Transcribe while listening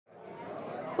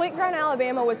SweetCreek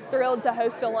Alabama was thrilled to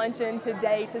host a luncheon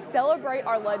today to celebrate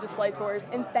our legislators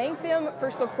and thank them for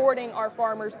supporting our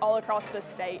farmers all across the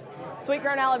state.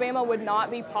 SweetCreek Alabama would not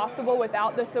be possible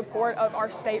without the support of our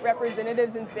state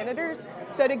representatives and senators,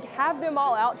 so to have them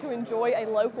all out to enjoy a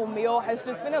local meal has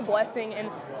just been a blessing and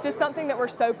just something that we're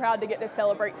so proud to get to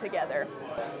celebrate together.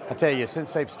 I tell you,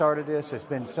 since they've started this, it's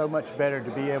been so much better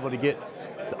to be able to get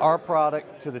our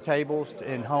product to the tables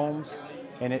in homes.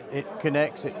 And it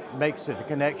connects, it makes it the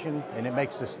connection, and it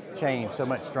makes this chain so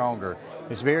much stronger.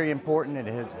 It's very important, and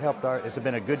it has helped it's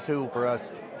been a good tool for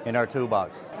us in our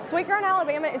toolbox. SweetCreek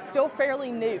Alabama is still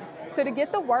fairly new, so to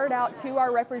get the word out to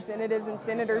our representatives and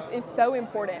senators is so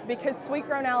important because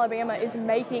SweetCreek Alabama is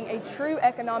making a true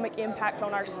economic impact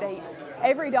on our state.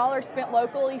 Every dollar spent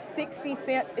locally, 60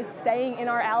 cents is staying in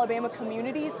our Alabama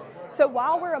communities. So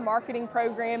while we're a marketing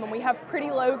program and we have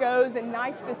pretty logos and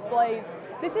nice displays,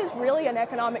 this is really an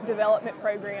economic development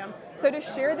program. So to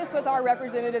share this with our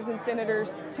representatives and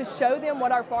senators, to show them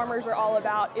what our farmers are all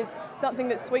about is something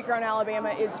that SweetCreek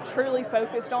Alabama is truly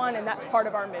focused on, and that's part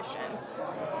of our mission.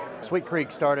 SweetCreek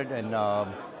started in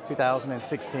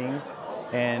 2016,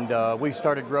 and we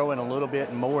started growing a little bit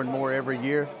and more every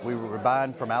year. We were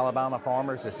buying from Alabama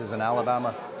farmers. This is an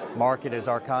Alabama market is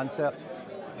our concept.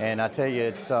 And I tell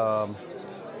you,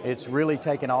 it's really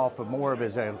taken off more of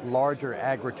as a larger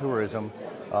agritourism.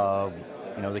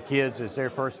 You know, the kids is their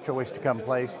first choice to come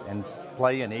play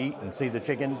and eat and see the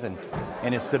chickens, and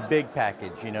it's the big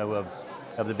package, you know,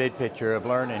 of the big picture of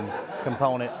learning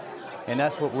component, and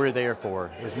that's what we're there for.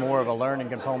 Is more of a learning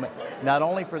component, not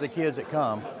only for the kids that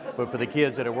come, but for the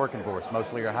kids that are working for us.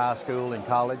 Mostly are high school and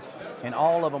college, and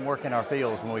all of them work in our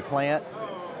fields when we plant,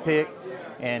 pick,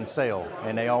 and sell,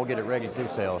 and they all get it ready to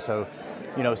sell. So,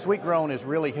 you know, Sweet Grown has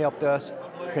really helped us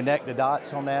connect the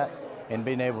dots on that and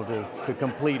being able to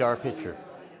complete our picture.